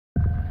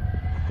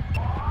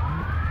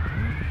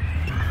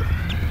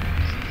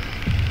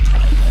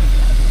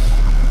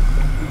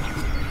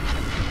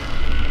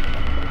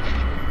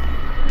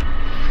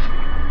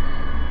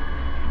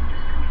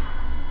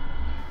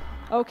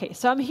Okay,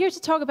 so I'm here to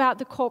talk about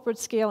the corporate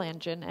scale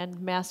engine and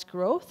Maersk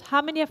Growth.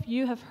 How many of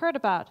you have heard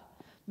about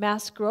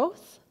Maersk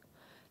Growth,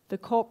 the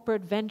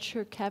corporate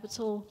venture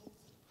capital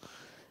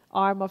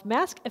arm of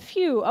Maersk? A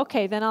few.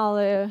 Okay, then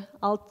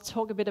I'll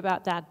talk a bit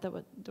about that.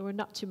 There were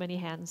not too many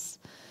hands.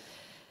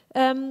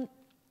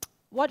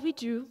 What we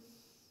do.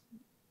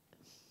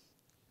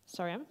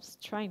 Sorry, I'm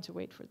just trying to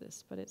wait for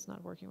this, but it's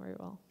not working very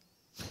well.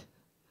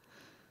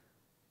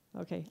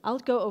 Okay, I'll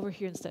go over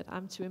here instead.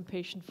 I'm too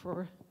impatient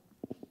for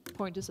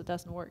pointers that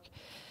doesn't work.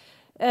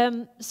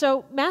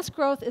 So Maersk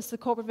Growth is the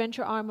corporate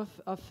venture arm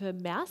of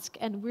Maersk,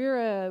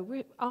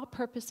 and our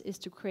purpose is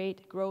to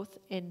create growth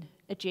in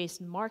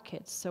adjacent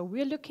markets. So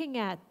we're looking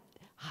at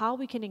how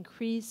we can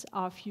increase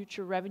our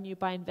future revenue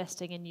by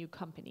investing in new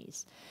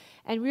companies.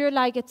 And we're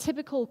like a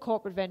typical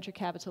corporate venture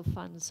capital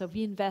fund, so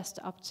we invest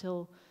up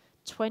till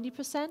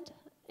 20%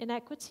 in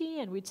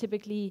equity, and we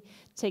typically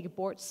take a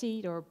board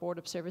seat or a board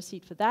observer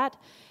seat for that.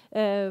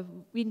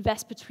 We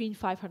invest between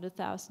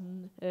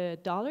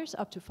 $500,000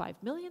 up to $5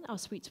 million. Our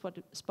sweet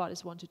spot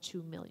is $1 to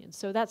 $2 million.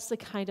 So that's the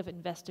kind of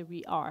investor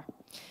we are.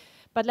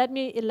 But let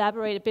me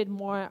elaborate a bit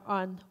more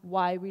on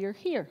why we are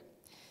here.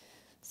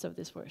 So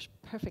this works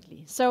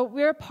perfectly. So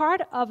we're a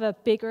part of a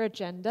bigger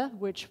agenda,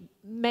 which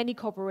many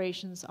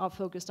corporations are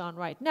focused on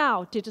right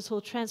now, digital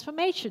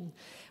transformation,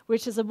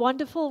 which is a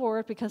wonderful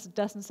word because it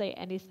doesn't say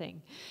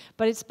anything.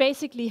 But it's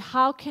basically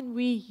how can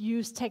we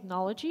use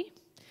technology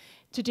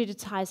to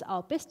digitize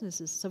our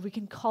businesses so we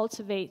can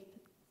cultivate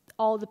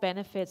all the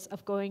benefits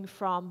of going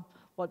from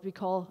what we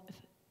call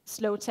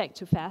slow tech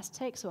to fast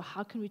tech. So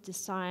how can we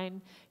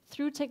design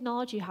through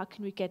technology, how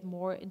can we get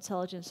more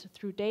intelligence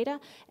through data,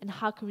 and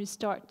how can we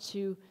start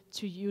to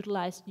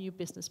utilize new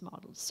business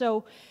models?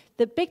 So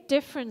the big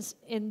difference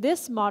in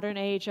this modern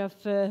age of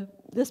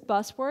this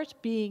buzzword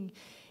being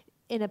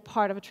in a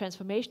part of a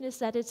transformation is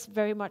that it's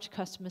very much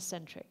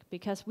customer-centric,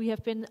 because we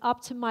have been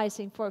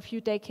optimizing for a few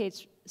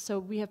decades, so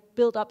we have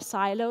built up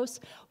silos.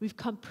 We've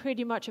come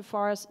pretty much as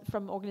far as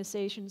from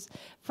organizations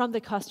from the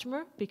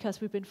customer,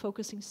 because we've been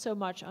focusing so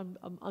much on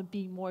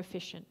being more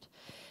efficient.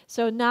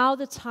 So now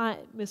the time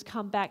has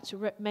come back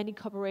to many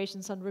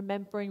corporations on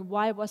remembering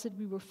why was it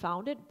we were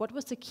founded, what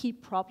was the key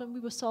problem we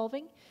were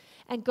solving,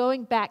 and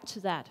going back to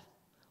that.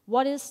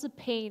 What is the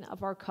pain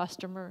of our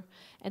customer,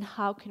 and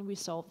how can we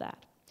solve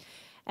that?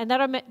 And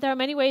there are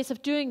many ways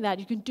of doing that.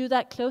 You can do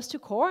that close to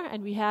core,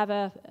 and we have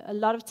a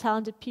lot of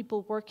talented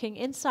people working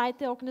inside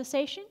the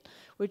organization,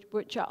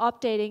 which are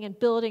updating and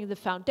building the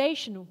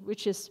foundation,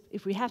 which is,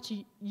 if we have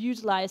to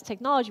utilize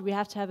technology, we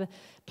have to have a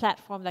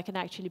platform that can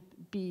actually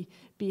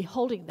be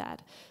holding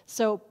that.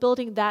 So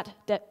building that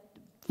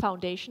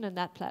foundation and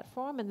that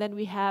platform, and then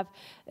we have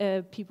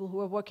people who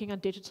are working on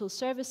digital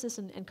services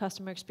and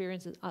customer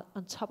experiences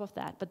on top of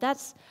that. But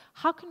that's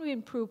how can we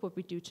improve what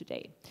we do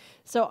today?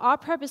 So our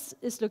purpose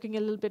is looking a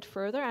little bit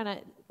further,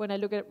 and when I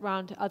look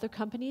around other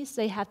companies,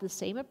 they have the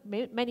same.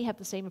 Many have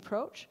the same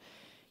approach.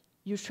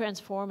 You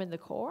transform in the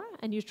core,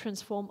 and you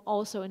transform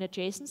also in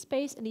adjacent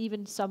space, and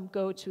even some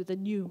go to the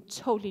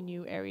totally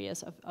new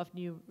areas of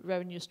new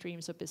revenue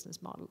streams or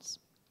business models.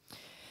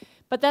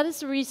 But that is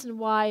the reason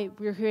why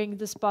we're hearing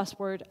this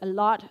buzzword a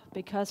lot,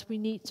 because we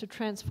need to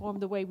transform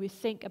the way we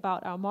think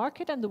about our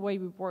market and the way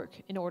we work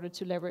in order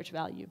to leverage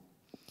value.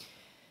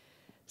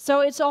 So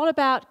it's all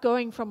about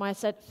going from, I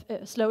said,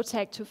 slow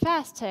tech to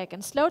fast tech.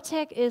 And slow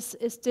tech is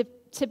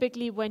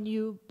typically when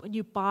you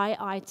buy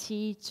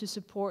IT to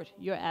support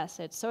your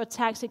assets. So a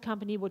taxi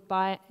company would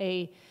buy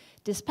a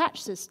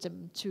dispatch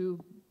system to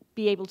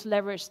be able to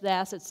leverage the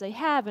assets they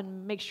have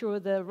and make sure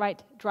the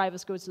right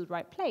drivers go to the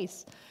right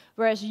place.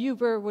 Whereas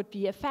Uber would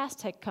be a fast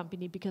tech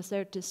company because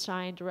they're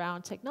designed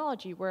around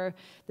technology, where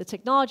the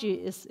technology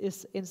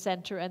is in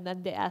center and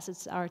then the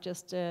assets are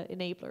just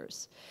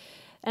enablers.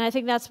 And I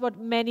think that's what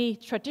many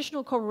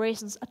traditional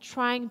corporations are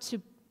trying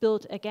to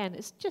build again.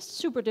 It's just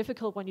super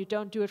difficult when you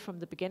don't do it from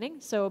the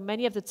beginning. So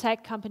many of the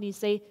tech companies,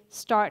 they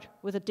start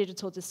with a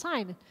digital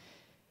design,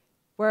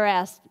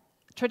 whereas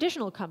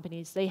traditional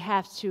companies, they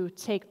have to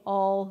take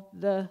all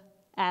the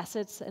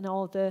assets and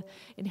all the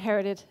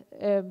inherited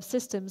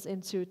systems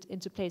into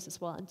place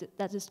as well, and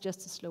that is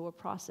just a slower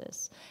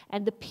process.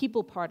 And the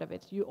people part of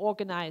it, you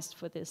organized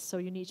for this, so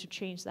you need to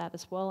change that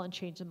as well and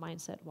change the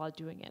mindset while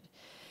doing it.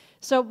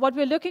 So what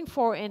we're looking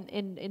for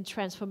in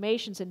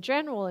transformations in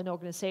general in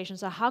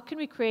organizations are how can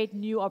we create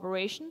new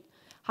operation,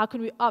 how can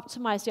we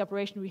optimize the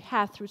operation we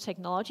have through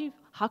technology,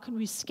 how can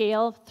we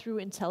scale through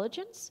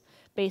intelligence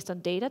based on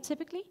data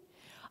typically.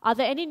 Are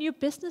there any new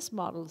business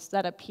models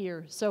that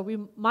appear? So we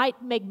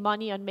might make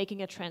money on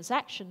making a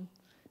transaction,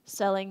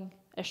 selling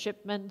a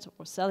shipment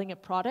or selling a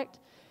product,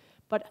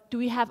 but do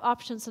we have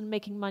options on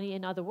making money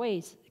in other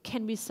ways?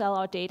 Can we sell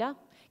our data?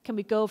 Can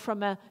we go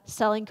from a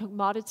selling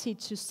commodity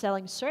to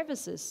selling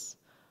services,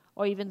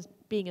 or even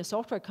being a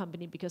software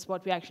company, because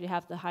what we actually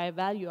have the higher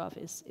value of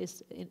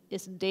is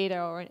in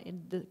data or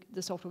in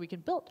the software we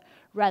can build,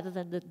 rather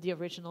than the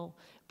original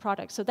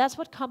product. So that's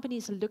what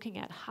companies are looking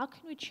at. How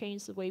can we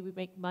change the way we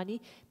make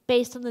money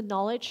based on the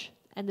knowledge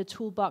and the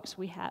toolbox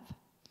we have?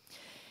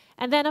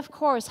 And then, of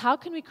course, how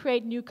can we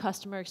create new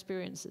customer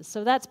experiences?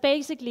 So that's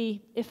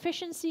basically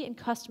efficiency and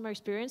customer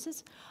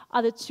experiences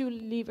are the two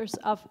levers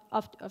of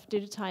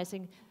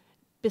digitizing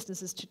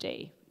businesses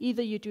today.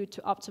 Either you do it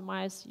to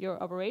optimize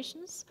your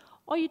operations,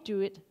 or you do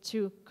it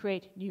to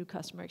create new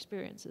customer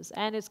experiences.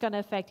 And it's going to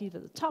affect either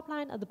the top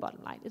line or the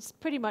bottom line. It's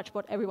pretty much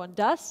what everyone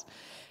does,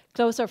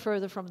 closer or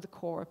further from the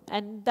core.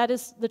 And that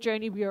is the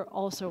journey we are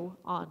also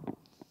on.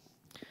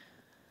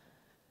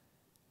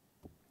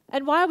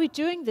 And why are we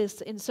doing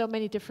this in so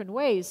many different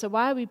ways? So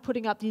why are we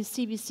putting up these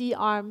CVC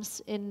arms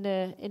in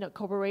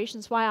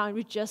corporations? Why aren't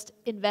we just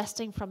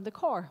investing from the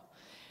core?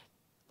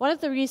 One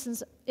of the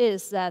reasons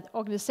is that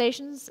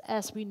organizations,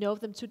 as we know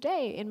them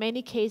today, in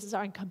many cases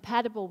are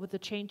incompatible with the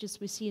changes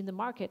we see in the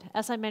market.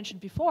 As I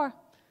mentioned before,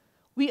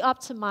 we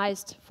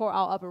optimized for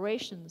our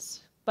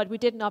operations, but we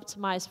didn't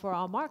optimize for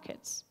our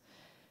markets.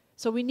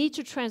 So we need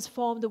to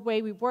transform the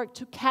way we work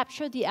to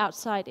capture the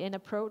outside-in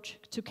approach,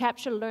 to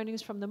capture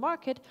learnings from the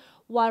market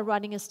while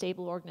running a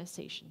stable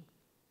organization.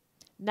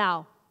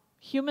 Now,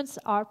 humans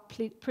are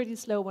pretty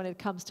slow when it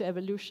comes to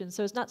evolution,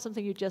 so it's not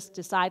something you just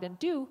decide and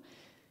do.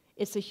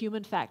 It's a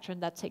human factor,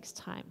 and that takes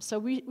time. So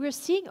we're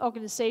seeing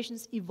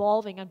organizations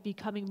evolving and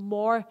becoming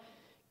more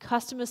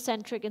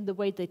customer-centric in the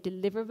way they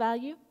deliver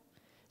value.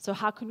 So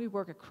how can we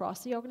work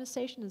across the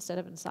organization instead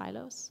of in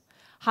silos?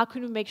 How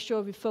can we make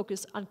sure we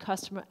focus on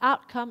customer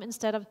outcome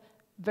instead of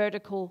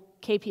vertical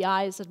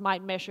KPIs that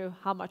might measure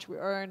how much we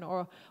earn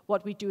or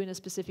what we do in a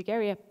specific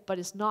area, but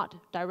is not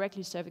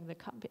directly serving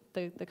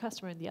the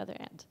customer in the other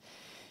end?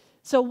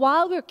 So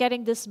while we're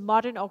getting this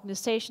modern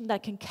organization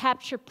that can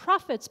capture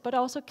profits, but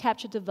also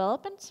capture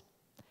development,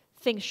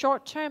 think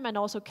short-term and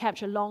also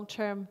capture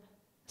long-term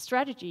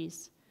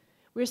strategies,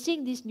 we're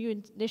seeing these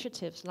new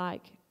initiatives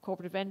like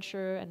corporate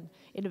venture and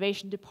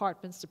innovation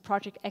departments, the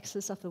Project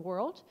X's of the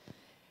world,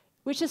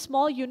 which is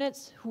small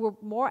units who are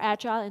more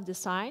agile in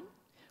design,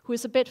 who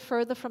is a bit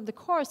further from the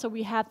core, so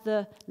we have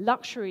the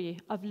luxury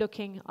of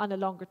looking on a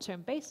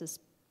longer-term basis.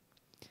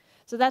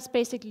 So that's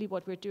basically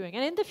what we're doing.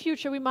 And in the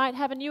future, we might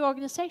have a new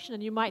organization,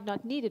 and you might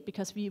not need it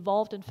because we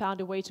evolved and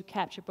found a way to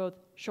capture both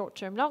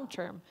short-term,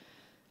 long-term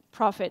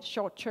profit,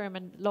 short-term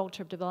and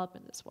long-term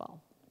development as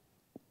well.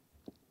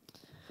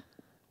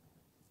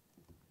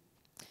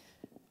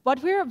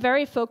 What we're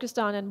very focused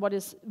on and what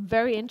is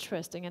very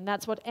interesting, and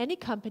that's what any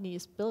company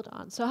is built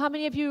on. So how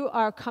many of you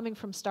are coming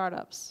from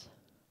startups?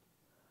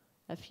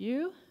 A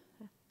few.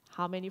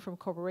 How many from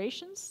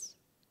corporations?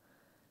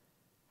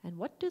 And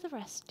what do the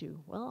rest do?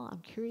 Well,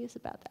 I'm curious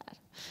about that.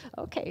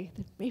 Okay,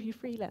 maybe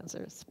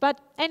freelancers. But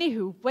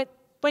anywho,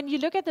 when you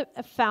look at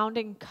a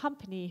founding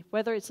company,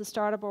 whether it's a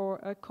startup or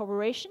a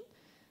corporation,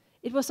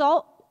 it was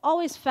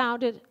always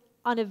founded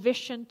on a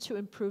vision to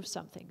improve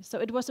something. So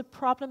it was a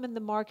problem in the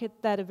market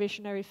that a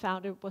visionary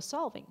founder was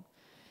solving.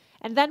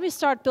 And then we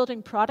start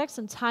building products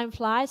and time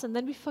flies, and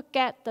then we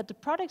forget that the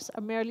products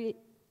are merely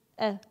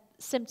a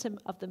symptom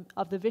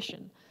of the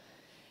vision.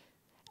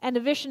 And the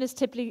vision is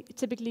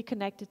typically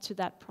connected to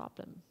that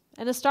problem.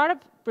 And a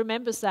startup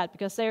remembers that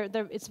because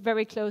it's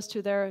very close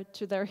to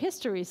their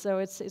history, so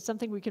it's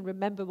something we can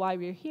remember why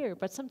we're here.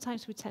 But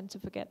sometimes we tend to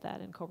forget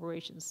that in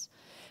corporations.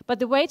 But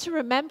the way to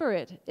remember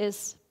it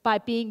is by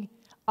being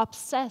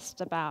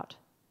obsessed about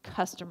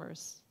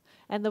customers.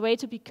 And the way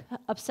to be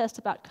obsessed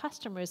about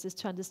customers is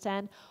to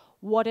understand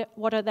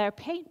what are their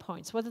pain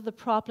points, what are the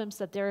problems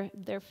that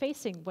they're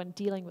facing when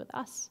dealing with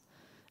us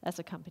as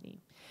a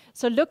company.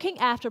 So looking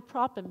after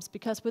problems,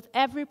 because with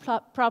every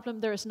problem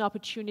there is an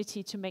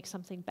opportunity to make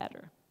something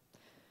better.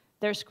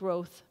 There's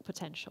growth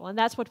potential, and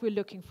that's what we're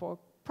looking for.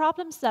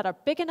 Problems that are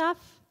big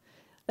enough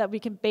that we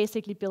can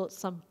basically build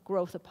some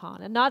growth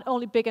upon. And not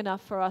only big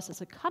enough for us as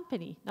a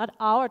company, not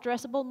our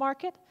addressable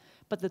market,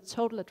 but the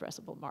total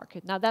addressable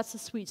market. Now that's the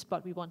sweet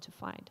spot we want to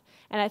find.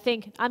 And I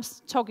think I'm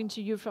talking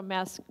to you from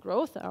Maersk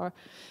Growth,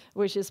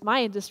 which is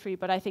my industry,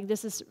 but I think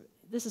this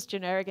is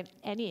generic in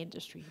any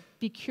industry.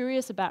 Be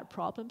curious about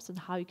problems and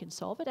how you can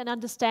solve it and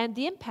understand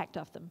the impact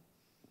of them.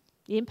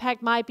 The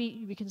impact might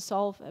be we can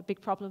solve a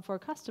big problem for a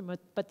customer,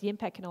 but the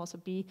impact can also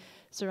be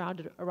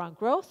surrounded around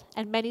growth,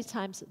 and many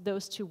times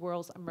those two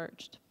worlds are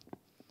merged.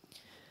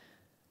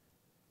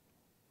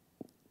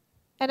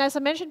 And as I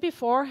mentioned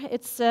before,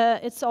 it's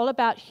all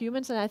about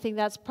humans, and I think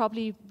that's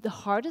probably the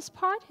hardest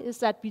part, is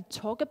that we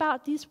talk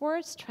about these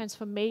words: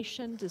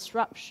 transformation,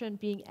 disruption,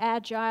 being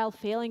agile,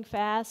 failing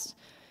fast,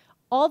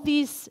 all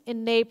these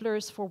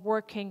enablers for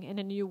working in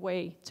a new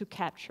way to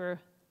capture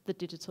the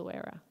digital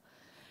era.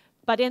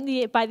 But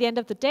by the end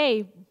of the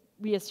day,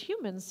 we as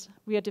humans,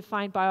 we are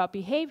defined by our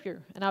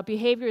behavior, and our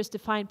behavior is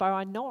defined by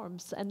our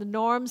norms, and the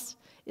norms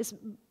is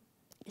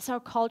our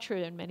culture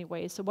in many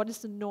ways. So what is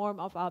the norm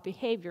of our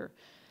behavior?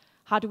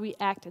 How do we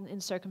act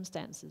in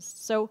circumstances?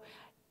 So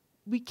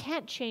we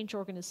can't change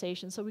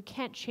organizations, so we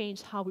can't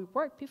change how we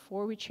work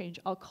before we change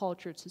our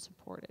culture to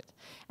support it.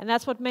 And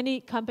that's what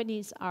many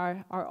companies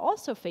are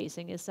also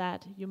facing, is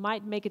that you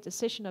might make a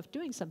decision of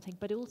doing something,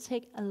 but it will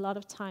take a lot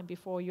of time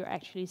before you're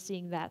actually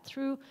seeing that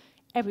through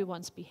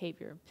everyone's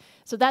behavior.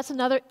 So that's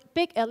another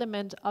big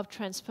element of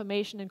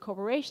transformation in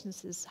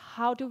corporations, is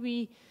how do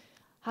we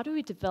how do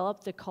we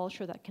develop the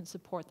culture that can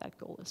support that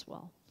goal as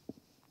well?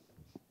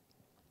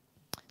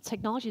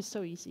 Technology is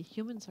so easy.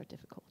 Humans are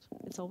difficult.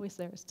 It's always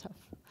there. It's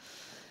tough.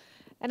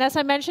 And as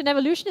I mentioned,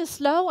 evolution is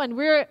slow, and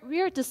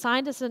we're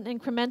designed as an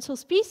incremental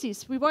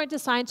species. We weren't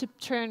designed to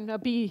turn or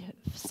be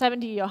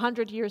 70 or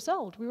 100 years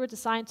old. We were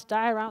designed to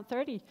die around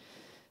 30.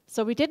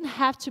 So we didn't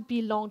have to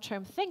be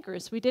long-term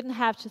thinkers. We didn't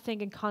have to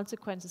think in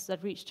consequences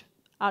that reached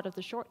out of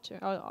the short term,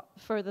 or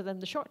further than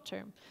the short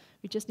term.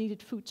 We just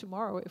needed food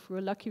tomorrow. If we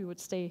were lucky, we would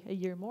stay a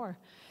year more.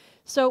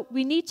 So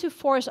we need to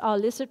force our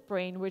lizard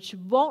brain, which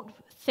won't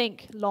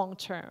think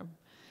long-term,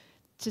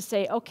 to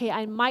say, okay,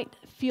 I might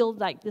feel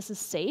like this is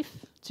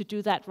safe to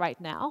do that right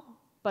now,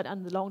 but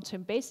on the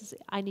long-term basis,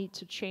 I need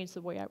to change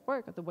the way I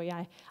work or the way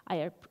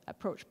I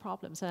approach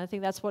problems. And I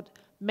think that's what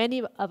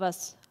many of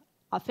us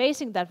are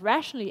facing, that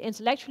rationally,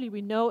 intellectually,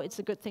 we know it's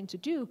a good thing to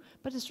do,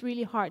 but it's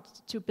really hard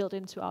to build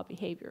into our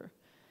behavior.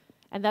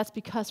 And that's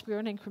because we're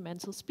an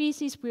incremental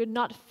species. We're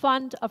not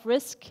fond of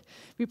risk.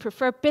 We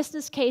prefer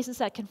business cases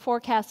that can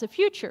forecast the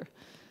future.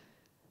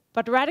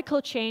 But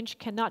radical change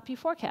cannot be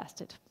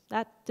forecasted.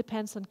 That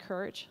depends on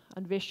courage,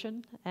 on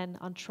vision, and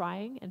on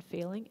trying and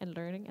failing and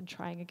learning and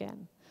trying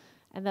again.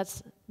 And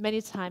that's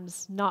many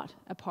times not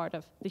a part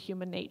of the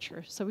human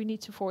nature. So we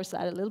need to force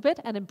that a little bit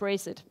and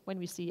embrace it when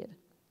we see it.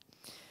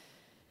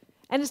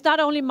 And it's not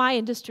only my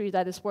industry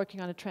that is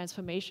working on a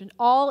transformation.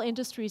 All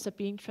industries are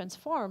being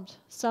transformed,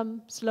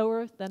 some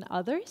slower than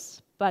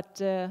others, but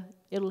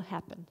it'll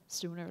happen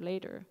sooner or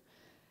later.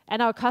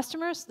 And our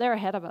customers, they're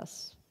ahead of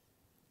us.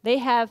 They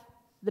have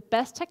the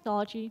best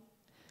technology,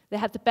 they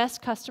have the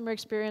best customer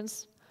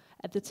experience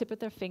at the tip of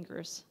their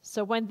fingers.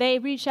 So when they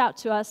reach out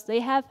to us, they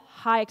have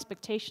high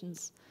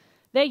expectations.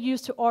 They're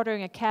used to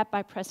ordering a cab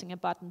by pressing a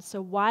button.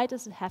 So why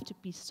does it have to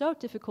be so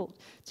difficult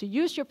to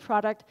use your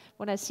product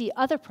when I see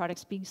other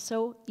products being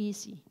so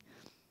easy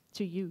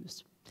to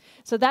use?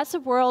 So that's a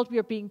world we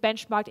are being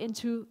benchmarked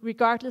into,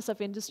 regardless of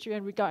industry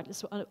and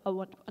regardless of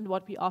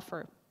what we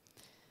offer.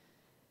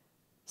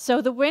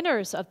 So the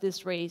winners of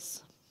this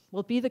race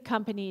will be the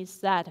companies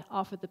that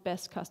offer the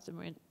best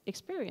customer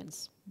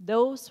experience.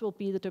 Those will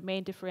be the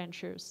domain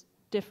differentiators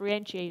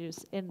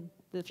in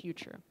the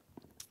future.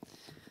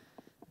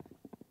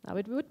 Now,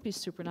 it would be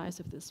super nice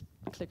if this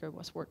clicker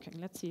was working.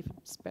 Let's see if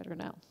it's better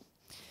now.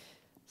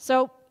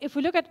 So if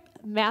we look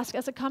at Maersk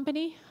as a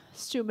company,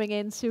 zooming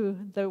into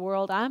the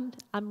world I'm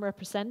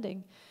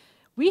representing,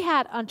 we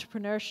had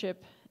entrepreneurship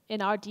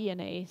in our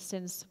DNA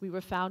since we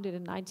were founded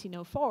in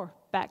 1904,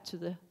 back to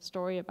the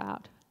story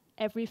about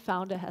every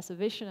founder has a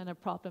vision and a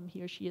problem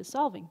he or she is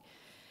solving.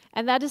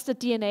 And that is the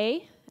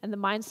DNA and the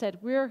mindset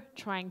we're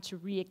trying to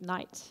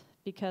reignite,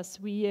 because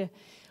we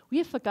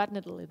have forgotten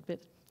it a little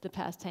bit. The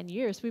past 10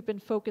 years, we've been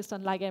focused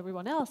on, like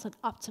everyone else, on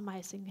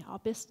optimizing our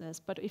business.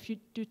 But if you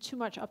do too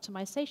much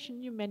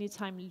optimization, you many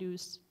times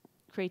lose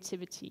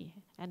creativity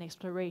and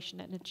exploration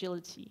and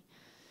agility.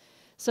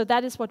 So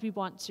that is what we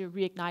want to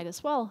reignite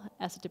as well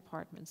as a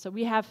department. So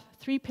we have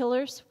 3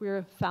 pillars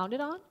we're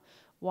founded on.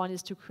 One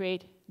is to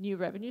create new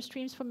revenue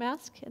streams for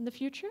Maersk in the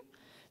future.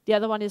 The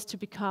other one is to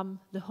become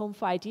the home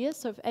for ideas.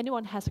 So if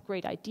anyone has a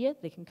great idea,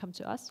 they can come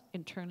to us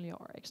internally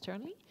or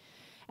externally.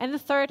 And the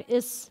third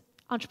is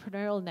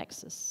entrepreneurial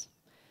nexus.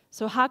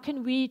 So how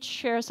can we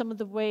share some of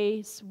the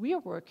ways we are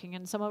working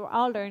and some of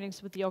our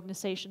learnings with the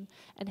organization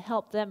and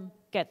help them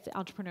get the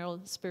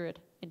entrepreneurial spirit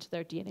into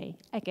their DNA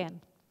again?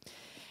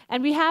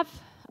 And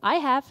I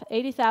have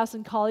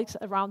 80,000 colleagues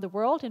around the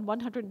world in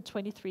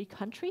 123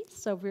 countries,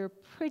 so we're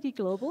pretty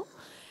global.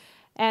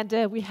 And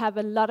we have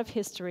a lot of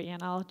history,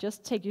 and I'll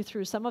just take you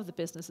through some of the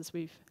businesses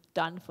we've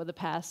done for the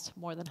past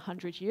more than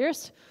 100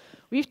 years.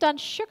 We've done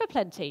sugar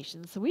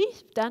plantations,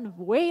 we've done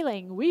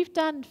whaling, we've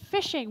done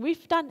fishing,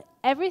 we've done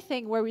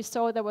everything where we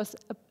saw there was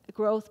a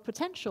growth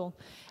potential.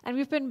 And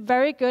we've been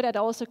very good at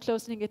also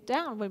closing it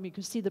down when we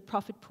could see the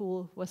profit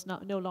pool was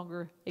no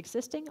longer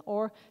existing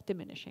or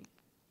diminishing.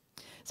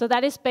 So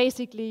that is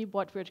basically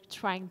what we're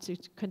trying to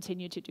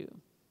continue to do.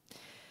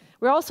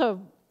 We're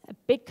also a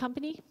big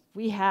company.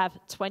 We have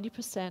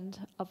 20%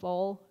 of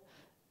all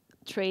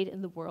trade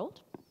in the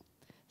world.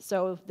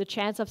 So the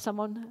chance of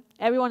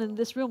everyone in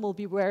this room will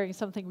be wearing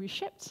something we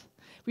shipped.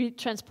 We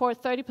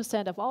transport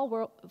 30% of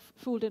all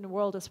food in the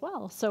world as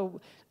well. So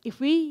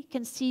if we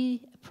can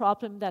see a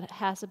problem that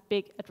has a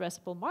big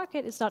addressable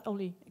market, it's not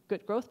only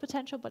good growth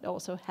potential, but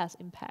also has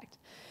impact.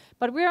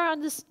 But we're on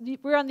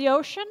the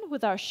ocean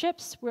with our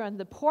ships, we're on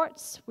the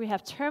ports, we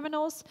have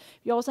terminals.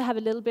 We also have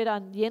a little bit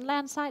on the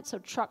inland side, so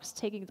trucks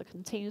taking the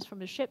containers from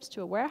the ships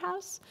to a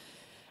warehouse.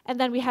 And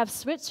then we have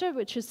Switzer,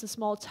 which is the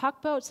small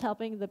tugboats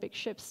helping the big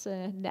ships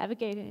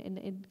navigate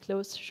in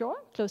close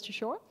to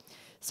shore.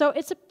 So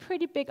it's a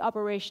pretty big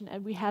operation,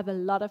 and we have a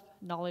lot of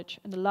knowledge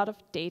and a lot of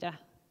data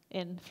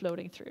in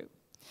floating through.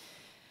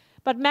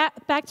 But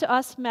back to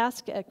us,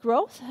 Maersk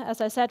Growth. As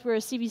I said, we're a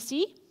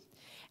CVC,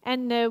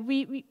 and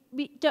we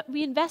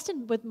invest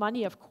in with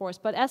money, of course,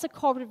 but as a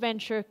corporate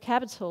venture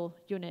capital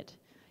unit,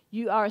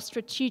 you are a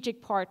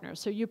strategic partner.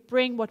 So you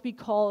bring what we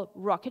call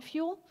rocket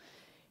fuel.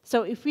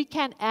 So if we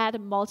can add a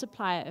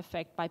multiplier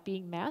effect by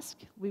being Maersk,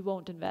 we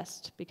won't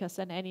invest, because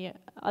then any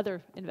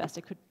other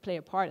investor could play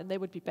a part and they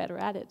would be better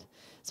at it.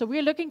 So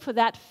we're looking for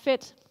that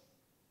fit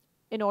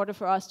in order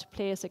for us to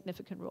play a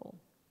significant role.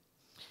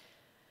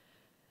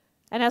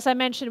 And as I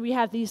mentioned, we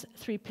have these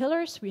 3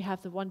 pillars. We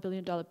have the $1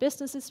 billion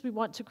businesses we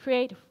want to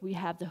create. We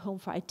have the home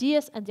for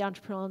ideas and the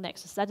entrepreneurial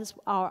nexus. That is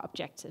our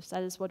objectives.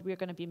 That is what we're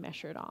going to be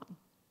measured on.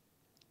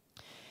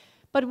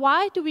 But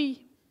why do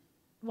we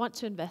want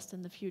to invest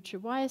in the future?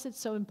 Why is it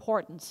so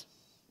important?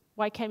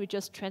 Why can't we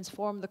just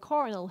transform the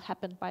core and it'll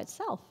happen by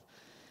itself?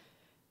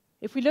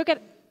 If we look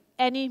at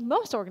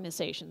most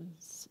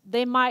organizations,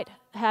 they might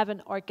have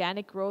an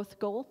organic growth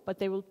goal, but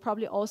they will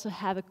probably also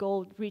have a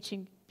goal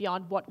reaching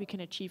beyond what we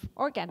can achieve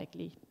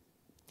organically.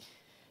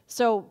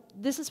 So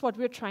this is what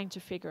we're trying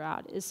to figure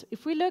out, is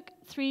if we look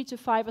 3 to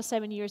 5 or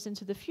 7 years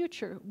into the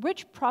future,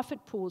 which profit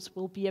pools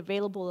will be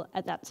available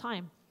at that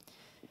time?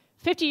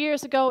 50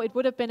 years ago, it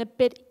would have been a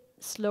bit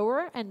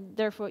slower and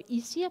therefore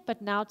easier,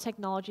 but now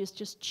technology is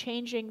just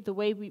changing the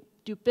way we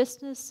do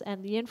business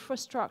and the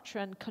infrastructure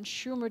and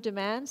consumer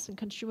demands and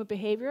consumer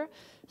behavior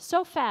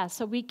so fast,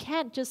 so we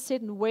can't just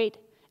sit and wait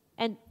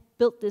and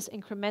build this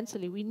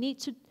incrementally. We need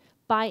to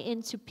buy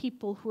into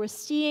people who are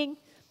seeing,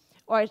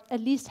 or at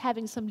least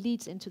having some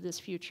leads into this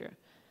future.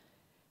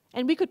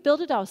 And we could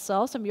build it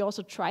ourselves, and we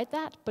also tried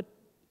that, but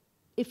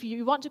if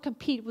you want to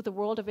compete with the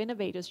world of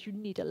innovators, you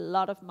need a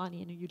lot of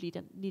money and you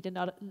need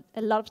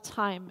a lot of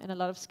time and a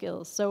lot of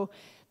skills. So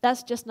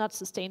that's just not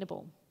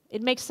sustainable.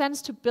 It makes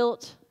sense to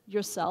build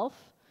yourself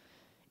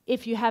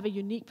if you have a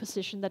unique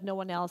position that no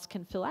one else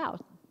can fill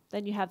out.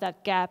 Then you have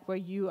that gap where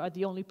you are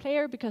the only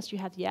player because you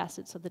have the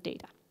assets of the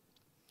data.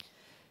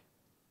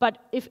 But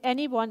if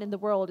anyone in the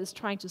world is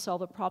trying to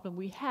solve a problem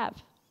we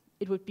have,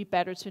 it would be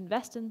better to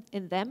invest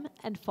in them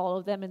and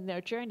follow them in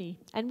their journey.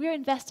 And we're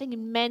investing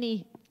in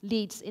many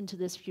leads into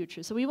this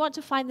future. So we want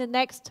to find the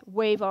next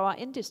wave of our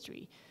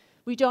industry.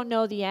 We don't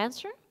know the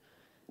answer,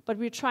 but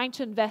we're trying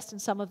to invest in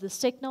some of the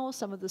signals,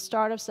 some of the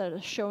startups that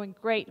are showing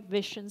great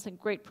visions and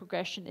great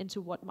progression into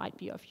what might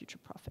be our future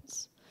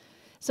profits.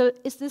 So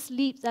is this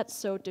leap that's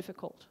so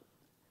difficult?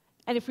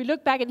 And if we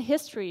look back in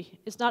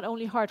history, it's not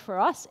only hard for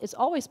us, it's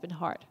always been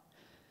hard.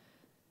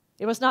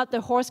 It was not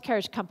the horse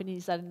carriage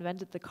companies that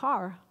invented the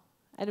car,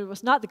 and it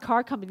was not the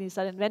car companies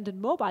that invented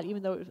mobile,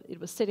 even though it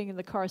was sitting in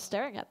the car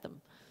staring at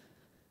them.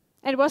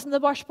 And it wasn't the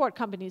washboard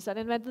companies that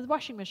invented the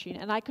washing machine,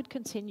 and I could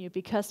continue,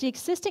 because the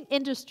existing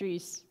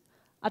industries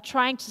are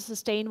trying to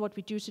sustain what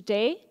we do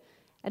today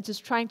and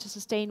just trying to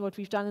sustain what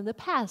we've done in the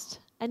past.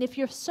 And if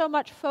you're so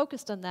much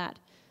focused on that,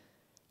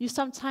 you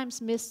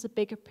sometimes miss the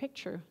bigger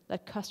picture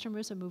that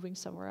customers are moving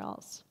somewhere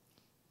else.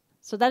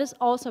 So that is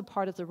also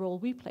part of the role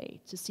we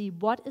play, to see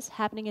what is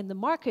happening in the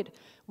market.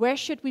 Where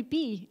should we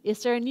be?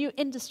 Is there a new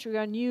industry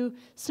or a new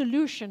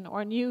solution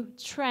or a new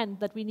trend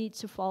that we need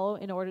to follow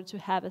in order to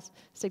have a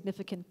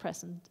significant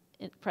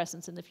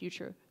presence in the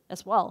future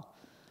as well?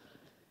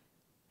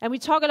 And we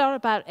talk a lot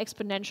about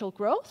exponential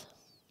growth,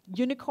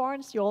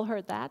 unicorns, you all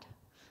heard that.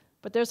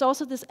 But there's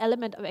also this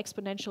element of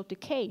exponential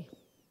decay,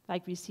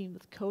 like we've seen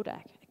with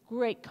Kodak, a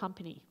great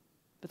company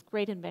with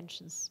great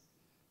inventions.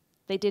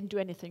 They didn't do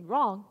anything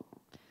wrong,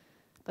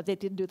 but they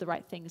didn't do the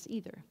right things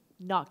either.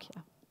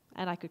 Nokia,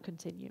 and I could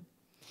continue.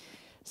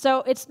 So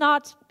it's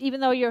not, even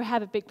though you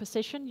have a big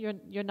position,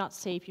 you're not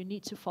safe. You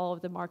need to follow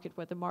the market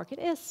where the market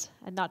is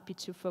and not be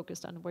too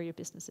focused on where your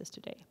business is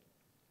today.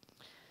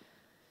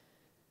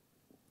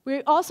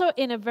 We're also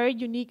in a very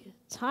unique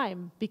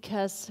time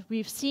because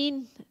we've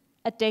seen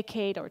a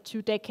decade or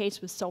 2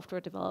 decades with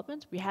software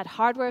development. We had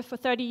hardware for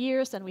 30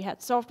 years, and we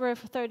had software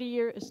for 30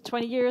 years,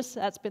 20 years.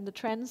 That's been the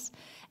trends.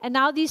 And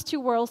now these 2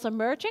 worlds are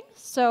merging,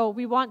 so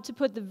we want to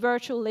put the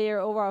virtual layer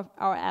over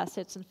our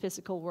assets in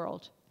physical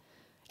world.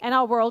 And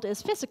our world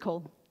is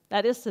physical.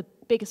 That is the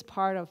biggest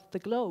part of the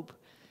globe.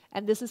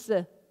 And this is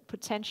the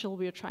potential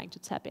we are trying to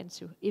tap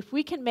into. If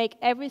we can make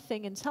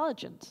everything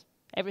intelligent,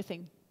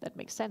 everything that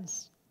makes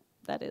sense,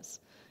 that is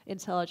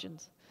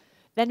intelligent,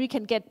 then we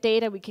can get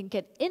data, we can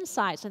get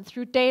insights, and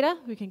through data,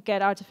 we can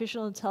get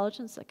artificial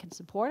intelligence that can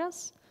support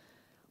us.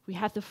 We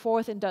have the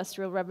 4th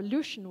industrial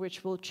revolution,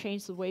 which will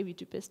change the way we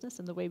do business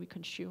and the way we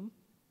consume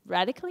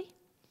radically.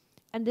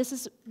 And this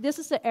is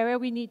the area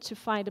we need to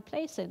find a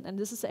place in, and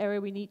this is the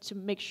area we need to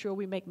make sure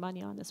we make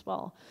money on as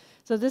well.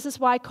 So this is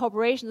why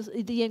corporations,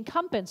 the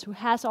incumbents who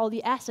has all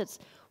the assets,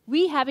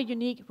 we have a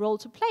unique role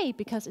to play,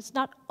 because it's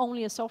not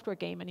only a software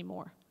game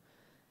anymore.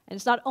 And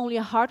it's not only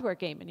a hardware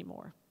game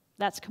anymore.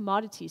 That's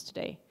commodities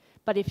today.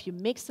 But if you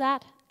mix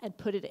that and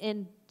put it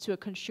into a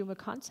consumer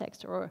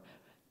context or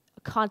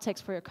a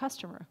context for your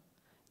customer,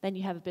 then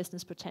you have a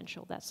business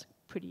potential that's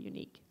pretty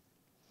unique.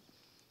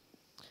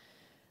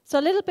 So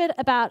a little bit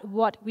about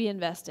what we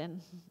invest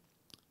in.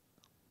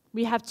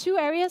 We have 2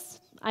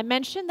 areas. I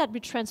mentioned that we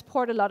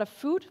transport a lot of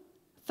food,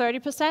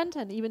 30%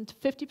 and even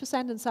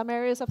 50% in some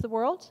areas of the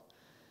world.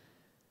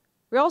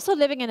 We're also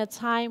living in a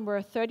time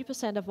where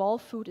 30% of all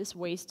food is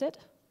wasted,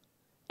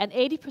 and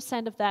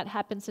 80% of that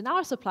happens in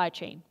our supply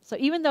chain. So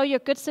even though you're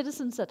good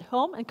citizens at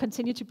home and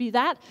continue to be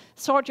that,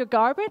 sort your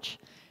garbage,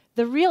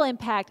 The real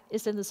impact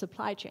is in the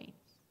supply chain.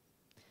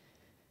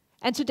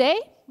 And today,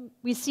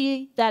 we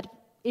see that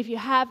if you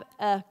have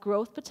a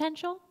growth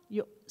potential,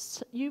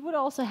 you would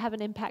also have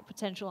an impact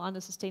potential on the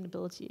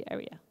sustainability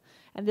area.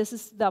 And this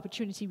is the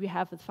opportunity we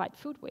have with Fight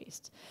Food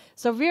Waste.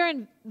 So we're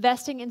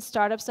investing in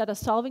startups that are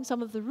solving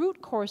some of the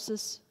root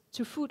causes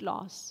to food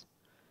loss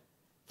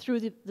through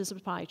the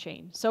supply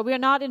chain. So we're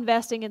not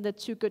investing in the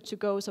too good to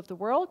goes of the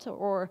world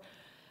or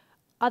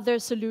other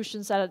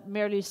solutions that are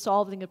merely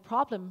solving a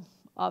problem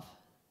of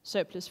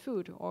surplus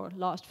food or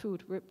lost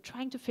food. We're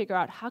trying to figure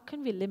out how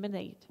can we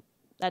eliminate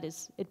that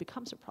it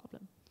becomes a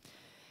problem.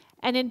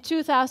 And in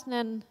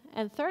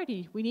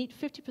 2030, we need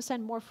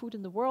 50% more food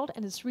in the world,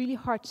 and it's really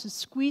hard to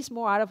squeeze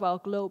more out of our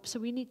globe, so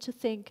we need to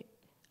think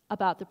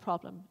about the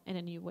problem in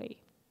a new way.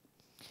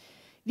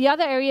 The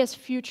other area is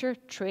future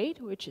trade,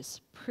 which is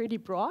pretty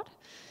broad,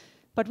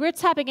 but we're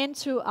tapping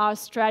into our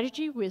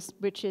strategy,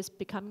 which is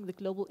becoming the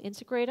global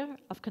integrator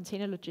of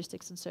container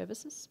logistics and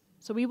services.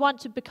 So we want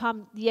to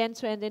become the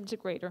end-to-end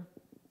integrator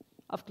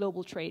of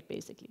global trade,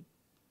 basically.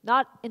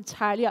 Not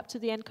entirely up to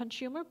the end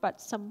consumer,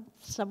 but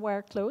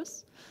somewhere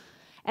close.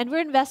 And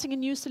we're investing in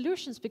new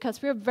solutions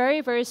because we're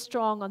very, very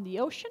strong on the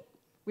ocean.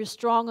 We're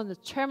strong on the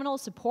terminal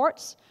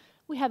supports.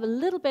 We have a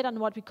little bit on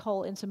what we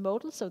call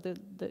intermodal, so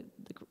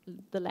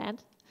the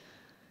land.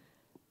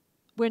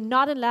 We're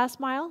not in last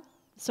mile.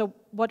 So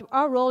what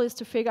our role is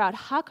to figure out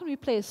how can we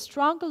play a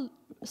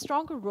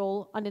stronger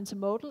role on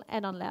intermodal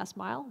and on last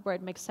mile, where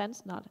it makes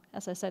sense, not,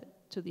 as I said,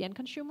 to the end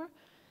consumer,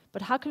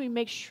 but how can we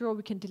make sure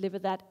we can deliver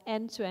that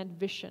end-to-end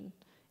vision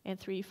in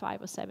 3,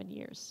 5, or 7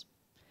 years?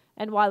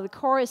 And while the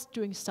core is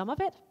doing some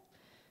of it,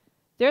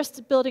 they're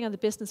still building on the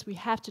business we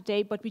have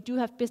today, but we do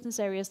have business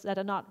areas that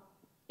are not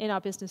in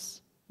our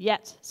business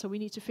yet. So we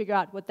need to figure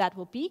out what that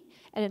will be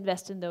and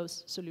invest in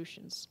those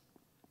solutions.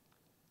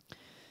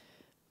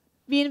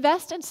 We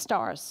invest in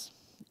stars,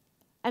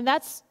 and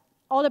that's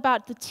all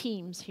about the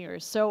teams here.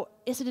 So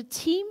is it a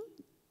team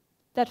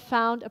that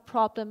found a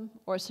problem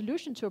or a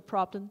solution to a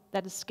problem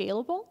that is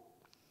scalable?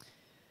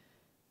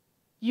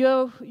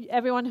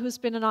 Everyone who's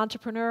been an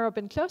entrepreneur or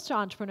been close to an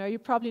entrepreneur, you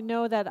probably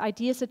know that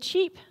ideas are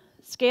cheap,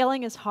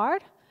 scaling is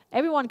hard.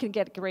 Everyone can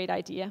get a great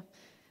idea,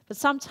 but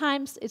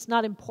sometimes it's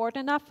not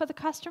important enough for the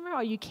customer,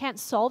 or you can't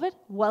solve it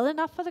well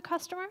enough for the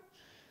customer.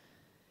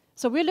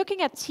 So we're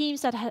looking at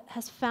teams that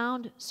has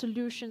found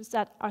solutions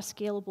that are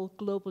scalable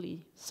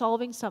globally,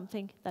 solving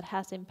something that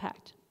has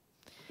impact.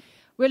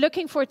 We're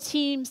looking for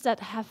teams that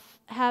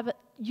have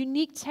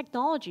unique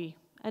technology,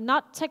 and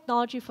not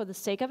technology for the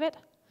sake of it,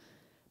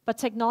 but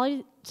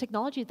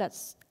technology that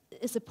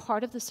is a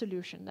part of the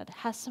solution, that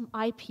has some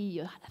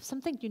IP, or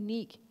something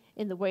unique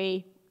in the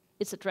way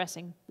it's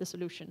addressing the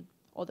solution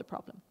or the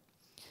problem.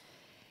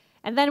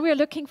 And then we're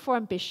looking for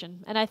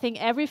ambition. And I think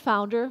every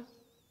founder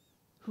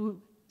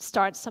who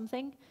starts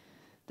something,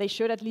 they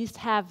should at least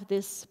have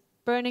this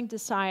burning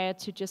desire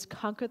to just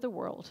conquer the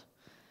world.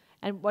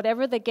 And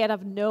whatever they get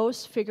of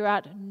no's, figure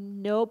out,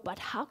 no, but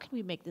how can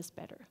we make this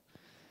better?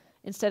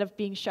 Instead of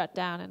being shut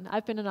down. And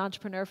I've been an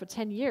entrepreneur for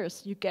 10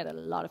 years, you get a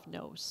lot of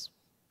no's.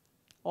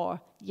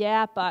 Or,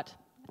 yeah, but,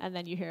 and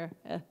then you hear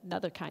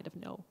another kind of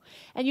no.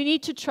 And you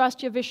need to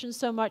trust your vision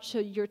so much so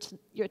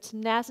your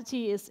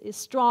tenacity is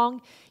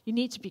strong. You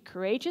need to be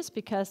courageous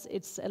because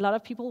a lot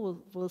of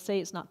people will say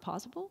it's not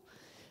possible.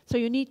 So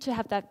you need to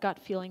have that gut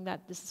feeling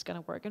that this is going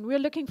to work. And we're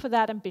looking for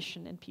that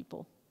ambition in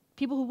people.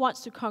 People who want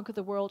to conquer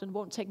the world and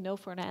won't take no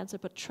for an answer,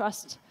 but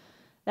trust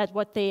that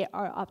what they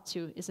are up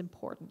to is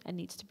important and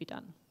needs to be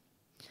done.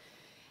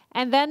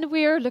 And then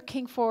we're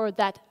looking for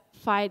that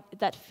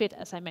fit,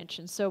 as I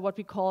mentioned, so what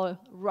we call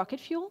rocket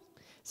fuel.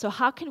 So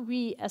how can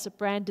we, as a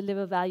brand,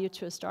 deliver value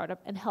to a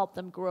startup and help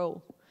them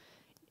grow?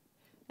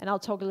 And I'll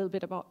talk a little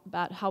bit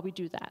about how we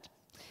do that.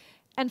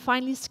 And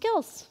finally,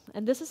 skills.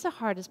 And this is the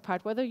hardest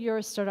part. Whether you're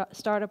a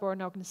startup or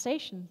an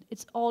organization,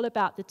 it's all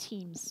about the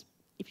teams.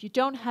 If you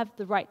don't have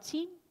the right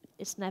team,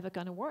 it's never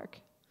going to work.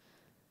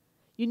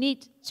 You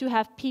need to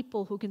have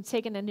people who can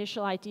take an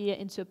initial idea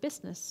into a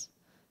business.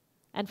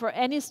 And for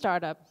any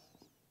startup,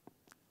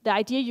 the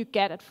idea you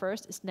get at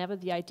first is never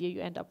the idea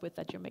you end up with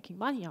that you're making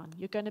money on.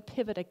 You're going to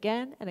pivot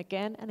again and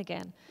again and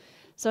again.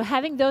 So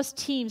having those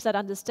teams that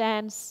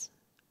understands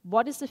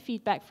what is the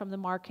feedback from the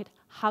market,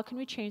 how can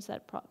we change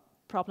that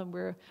problem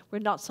we're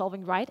not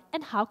solving right,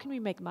 and how can we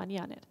make money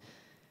on it?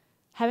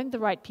 Having the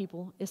right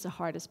people is the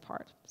hardest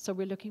part. So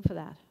we're looking for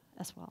that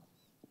as well.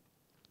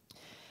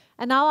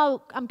 And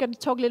now I'm going to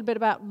talk a little bit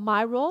about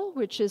my role,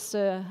 which is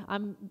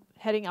I'm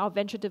heading our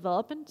venture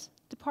development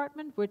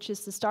department, which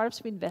is the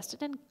startups we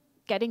invested in,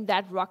 getting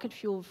that rocket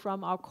fuel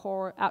from our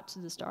core out to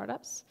the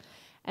startups,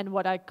 and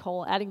what I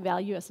call adding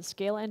value as a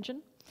scale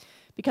engine,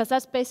 because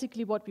that's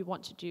basically what we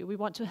want to do. We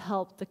want to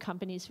help the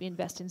companies we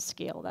invest in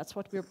scale. That's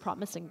what we're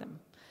promising them.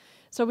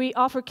 So we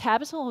offer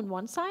capital on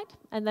one side,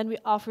 and then we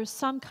offer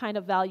some kind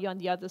of value on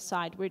the other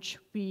side, which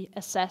we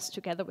assess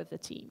together with the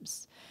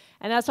teams.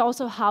 And that's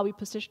also how we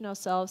position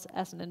ourselves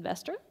as an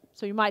investor.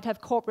 So you might have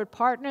corporate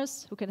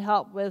partners who can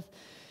help with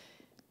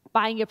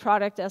buying your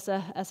product as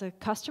a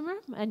customer,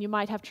 and you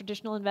might have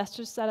traditional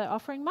investors that are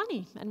offering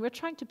money. And we're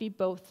trying to be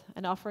both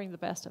and offering the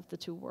best of the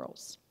two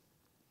worlds.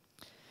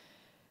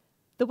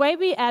 The way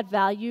we add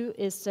value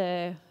is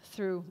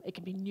through, it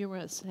can be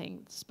numerous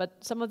things, but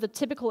some of the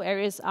typical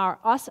areas are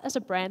us as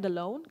a brand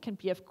alone can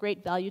be of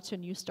great value to a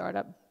new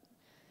startup.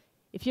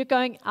 If you're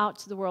going out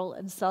to the world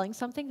and selling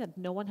something that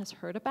no one has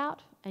heard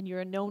about, and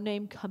you're a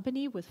no-name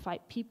company with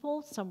 5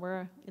 people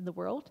somewhere in the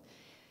world,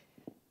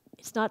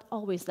 it's not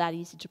always that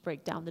easy to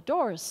break down the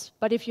doors.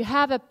 But if you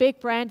have a big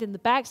brand in the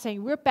back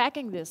saying, we're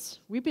backing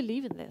this, we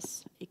believe in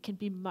this, it can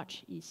be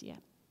much easier.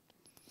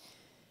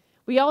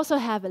 We also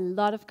have a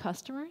lot of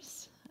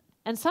customers,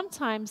 and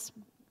sometimes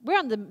we're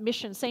on the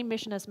mission, same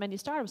mission as many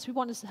startups. We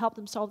want to help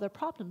them solve their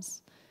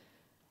problems.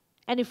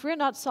 And if we're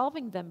not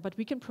solving them, but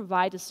we can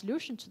provide a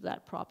solution to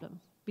that problem,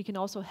 we can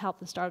also help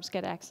the startups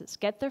get access,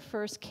 get their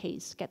first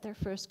case, get their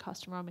first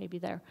customer, maybe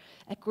they're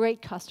a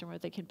great customer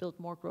they can build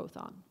more growth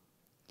on.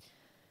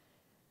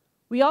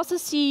 We also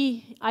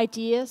see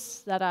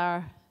ideas that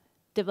are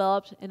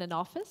developed in an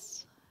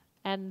office,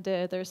 and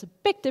there's a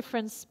big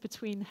difference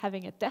between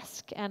having a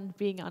desk and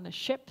being on a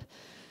ship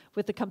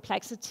with the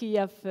complexity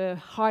of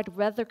hard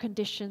weather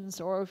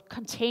conditions or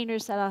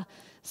containers that are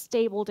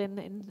stabled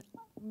in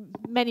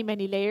many,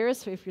 many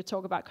layers, if you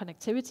talk about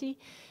connectivity.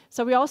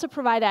 So we also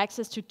provide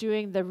access to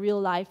doing the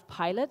real-life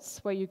pilots,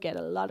 where you get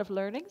a lot of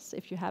learnings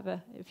if you have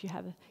a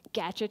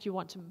gadget you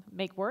want to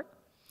make work.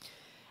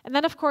 And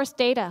then, of course,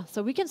 data.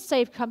 So we can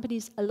save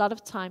companies a lot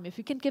of time if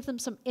we can give them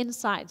some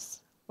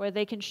insights where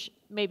they can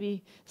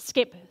maybe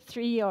skip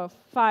 3 or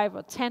 5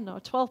 or 10 or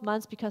 12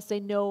 months because they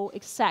know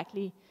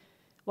exactly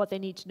what they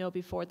need to know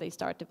before they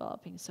start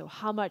developing. So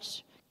how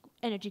much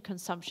energy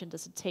consumption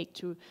does it take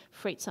to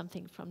freight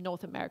something from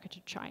North America to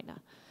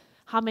China?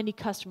 How many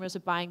customers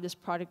are buying this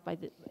product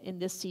in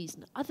this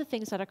season? Other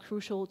things that are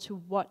crucial to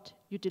what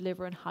you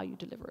deliver and how you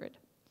deliver it.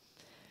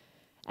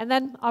 And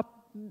then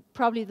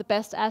probably the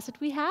best asset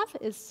we have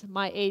is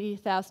my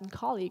 80,000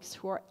 colleagues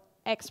who are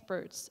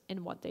experts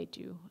in what they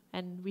do.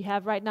 And we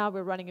have right now,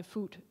 we're running a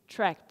food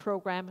track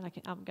program, and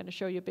I'm going to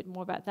show you a bit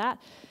more about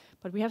that.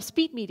 But we have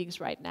speed meetings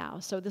right now.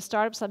 So the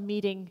startups are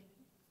meeting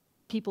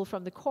people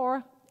from the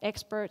core,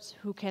 experts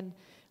who can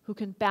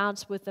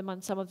bounce with them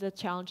on some of the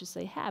challenges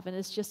they have. And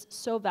it's just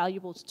so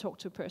valuable to talk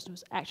to a person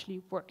who's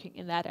actually working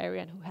in that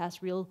area and who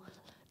has real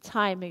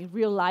time and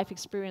real life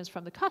experience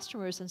from the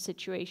customers and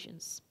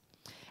situations.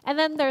 And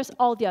then there's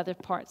all the other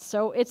parts.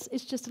 So it's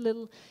just a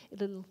little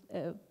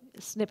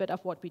snippet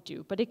of what we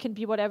do, but it can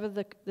be whatever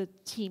the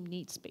team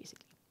needs,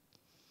 basically.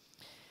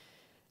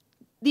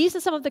 These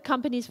are some of the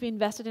companies we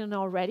invested in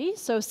already.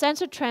 So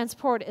Sensor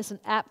Transport is an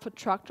app for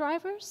truck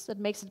drivers that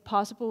makes it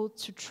possible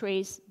to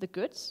trace the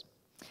goods.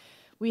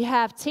 We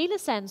have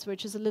Telesense,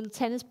 which is a little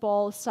tennis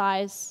ball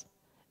size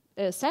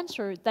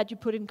sensor that you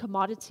put in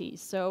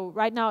commodities. So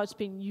right now it's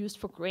being used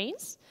for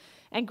grains,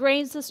 and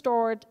grains are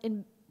stored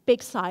in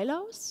big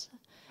silos.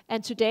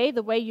 And today,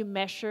 the way you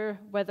measure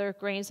whether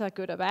grains are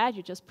good or bad,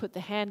 you just put the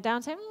hand down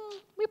and say,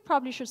 we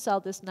probably should sell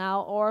this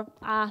now, or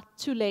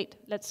too late,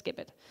 let's skip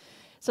it.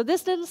 So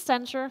this little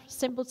sensor,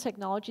 simple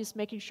technology, is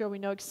making sure we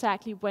know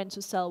exactly when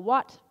to sell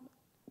what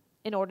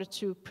in order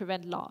to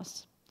prevent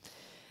loss.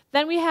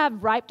 Then we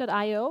have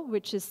Ripe.io,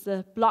 which is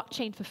the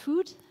blockchain for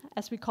food,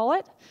 as we call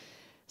it.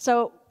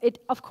 So it,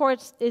 of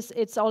course,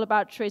 it's all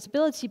about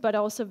traceability, but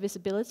also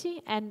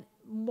visibility, and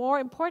more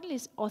importantly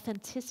is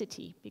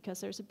authenticity, because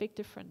there's a big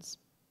difference.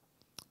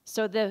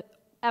 So the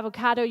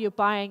avocado you're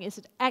buying, is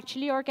it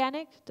actually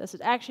organic? Does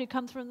it actually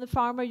come from the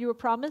farmer you were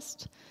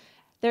promised?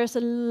 There's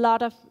a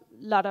lot of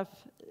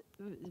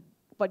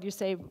what you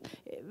say,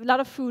 a lot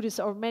of food is,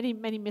 or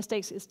many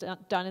mistakes is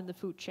done in the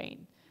food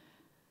chain.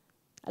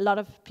 A lot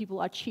of people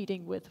are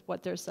cheating with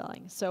what they're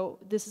selling. So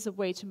this is a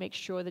way to make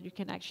sure that you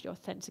can actually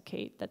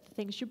authenticate that the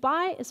things you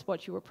buy is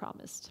what you were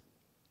promised.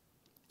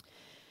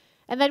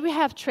 And then we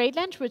have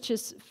TradeLens, which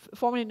is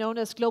formerly known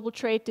as Global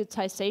Trade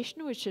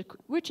Digitization,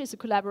 which is a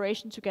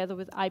collaboration together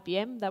with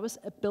IBM. That was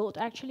a build,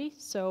 actually.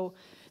 So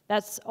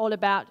that's all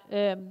about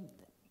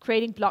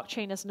creating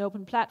blockchain as an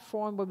open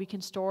platform where we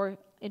can store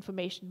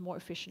information more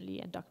efficiently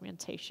and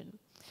documentation.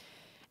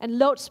 And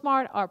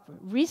LoadSmart, our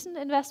recent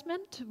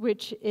investment,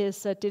 which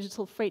is a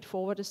digital freight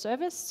forwarder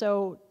service.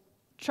 So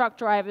truck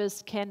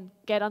drivers can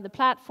get on the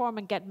platform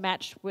and get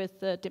matched with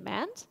the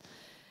demand.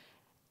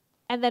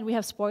 And then we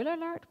have Spoiler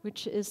Alert,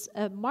 which is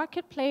a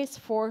marketplace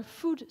for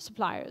food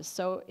suppliers.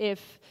 So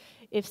if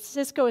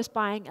Cisco is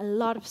buying a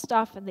lot of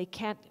stuff and they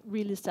can't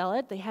really sell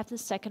it, they have the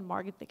second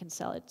market they can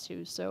sell it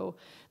to. So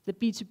the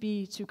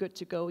B2B, too good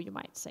to go, you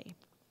might say.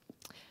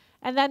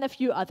 And then a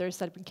few others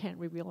that we can't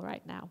reveal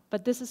right now.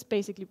 But this is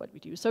basically what we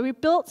do. So we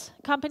built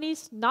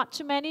companies, not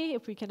too many,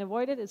 if we can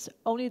avoid it. It's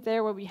only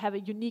there where we have a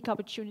unique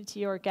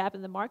opportunity or a gap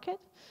in the market.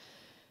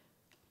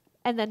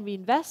 And then we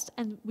invest,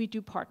 and we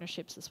do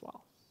partnerships as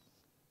well.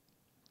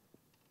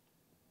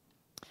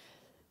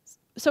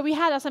 So we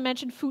had, as I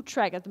mentioned, Food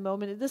Track at the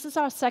moment. This is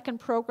our second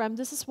program.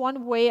 This is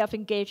one way of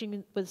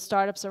engaging with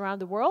startups around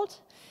the world.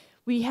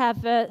 We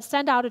have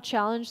sent out a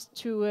challenge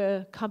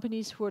to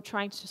companies who are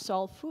trying to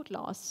solve food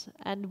loss,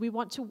 and we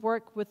want to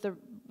work with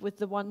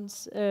the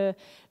ones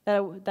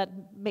that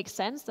make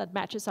sense, that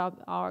matches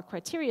our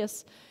criteria.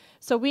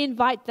 So we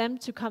invite them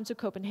to come to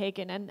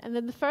Copenhagen, and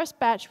in the first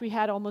batch we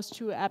had almost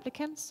 2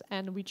 applicants,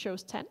 and we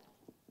chose 10.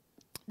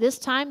 This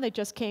time, they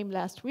just came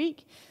last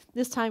week.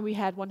 This time we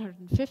had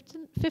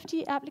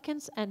 150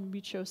 applicants, and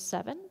we chose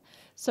 7.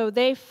 So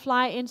they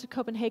fly into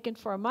Copenhagen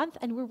for a month,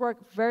 and we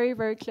work very,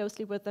 very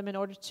closely with them in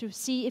order to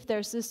see if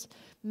there's this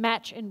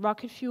match in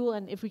rocket fuel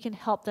and if we can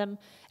help them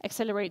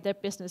accelerate their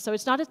business. So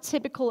it's not a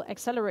typical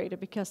accelerator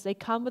because they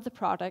come with the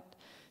product,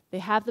 they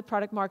have the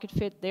product market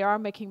fit, they are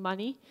making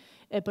money,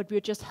 but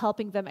we're just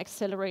helping them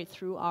accelerate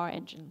through our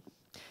engine.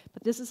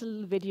 But this is a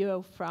little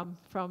video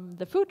from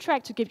the food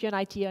track to give you an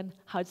idea on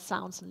how it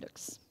sounds and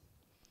looks.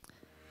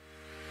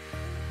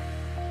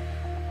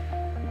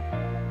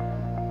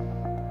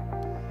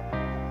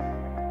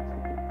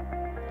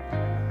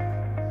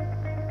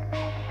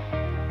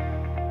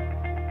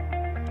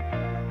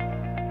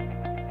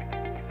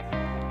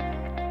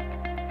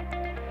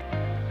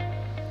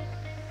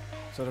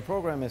 So the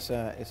program is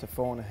a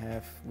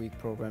 4.5-week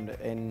program that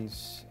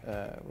ends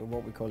with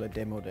what we call a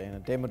demo day. And a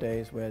demo day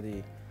is where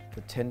the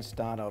 10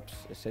 startups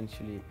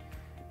essentially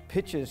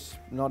pitches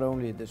not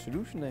only the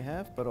solution they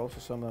have, but also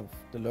some of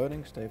the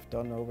learnings they've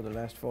done over the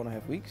last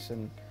 4.5 weeks.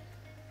 And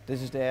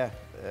this is their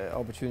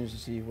opportunity to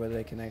see whether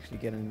they can actually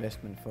get an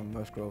investment from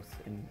Maersk Growth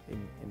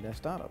in their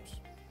startups.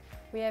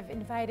 We have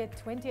invited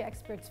 20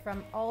 experts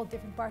from all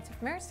different parts of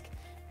Maersk.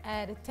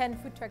 The 10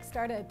 food truck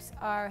startups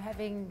are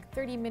having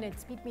 30-minute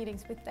speed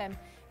meetings with them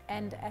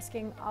and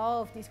asking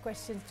all of these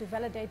questions to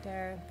validate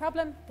their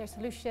problem, their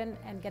solution,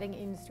 and getting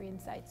industry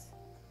insights.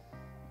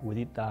 We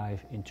did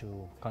dive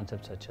into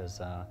concepts such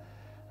as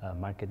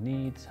market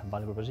needs,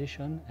 value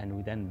proposition, and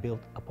we then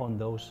built upon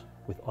those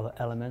with other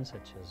elements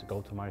such as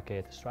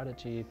go-to-market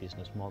strategy,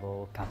 business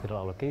model, capital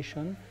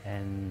allocation,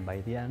 and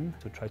by the end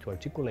to try to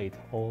articulate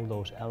all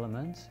those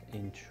elements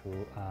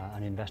into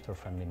an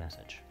investor-friendly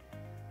message.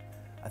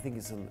 I think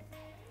it's a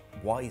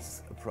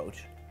wise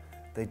approach.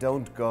 They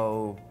don't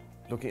go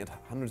looking at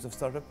hundreds of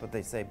startups, but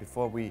they say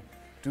before we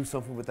do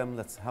something with them,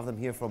 let's have them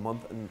here for a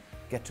month and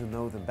get to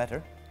know them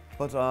better.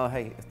 But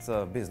hey, it's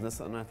a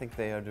business and I think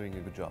they are doing a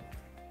good job.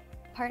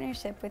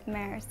 Partnership with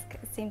Maersk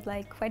seemed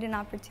like quite an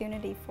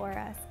opportunity for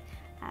us,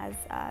 as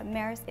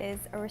Maersk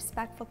is a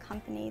respectful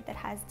company that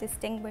has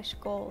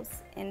distinguished goals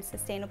in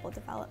sustainable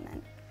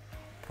development.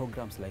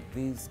 Programs like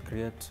these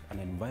create an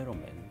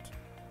environment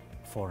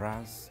for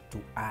us to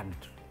add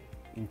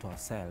into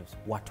ourselves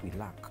what we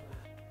lack.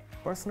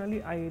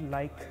 Personally, I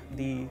like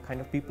the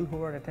kind of people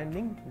who are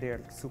attending.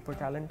 They're super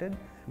talented.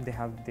 They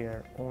have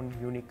their own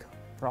unique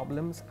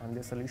problems and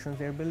the solutions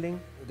they're building.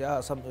 There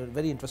are some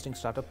very interesting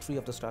startups, 3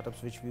 of the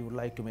startups which we would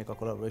like to make a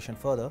collaboration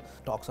further.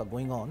 Talks are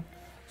going on,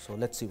 so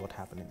let's see what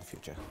happens in the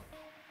future.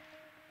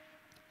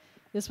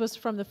 This was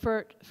from the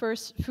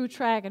first food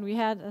track, and we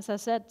had, as I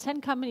said,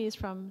 10 companies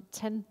from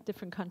 10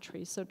 different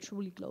countries, so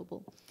truly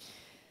global.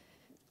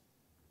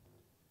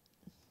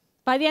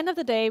 By the end of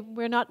the day,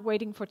 we're not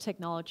waiting for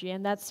technology,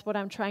 and that's what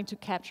I'm trying to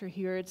capture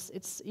here.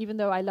 It's even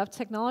though I love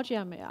technology,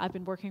 I've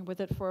been working with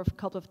it for a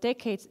couple of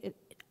decades, it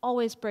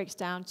always breaks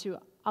down to,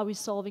 are we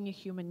solving a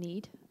human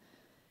need?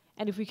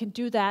 And if we can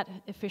do that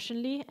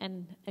efficiently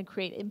and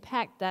create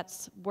impact,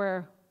 that's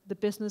where the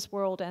business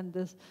world and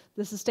the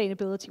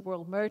sustainability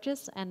world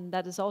merges, and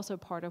that is also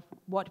part of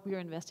what we're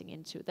investing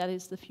into. That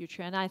is the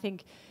future. And I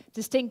think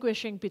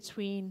distinguishing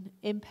between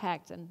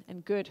impact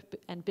and good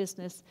and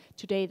business,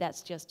 today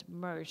that's just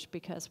merged,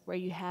 because where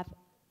you have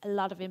a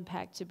lot of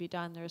impact to be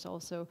done, there's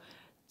also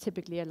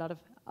typically a lot of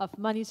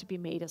money to be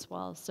made as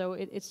well. So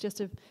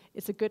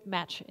it's a good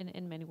match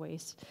in many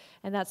ways.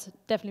 And that's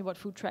definitely what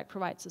Food Track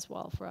provides as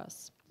well for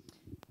us.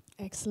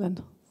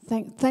 Excellent.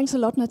 Thanks a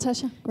lot,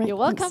 Natasha. Great. You're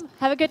welcome. Thanks.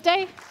 Have a good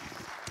day.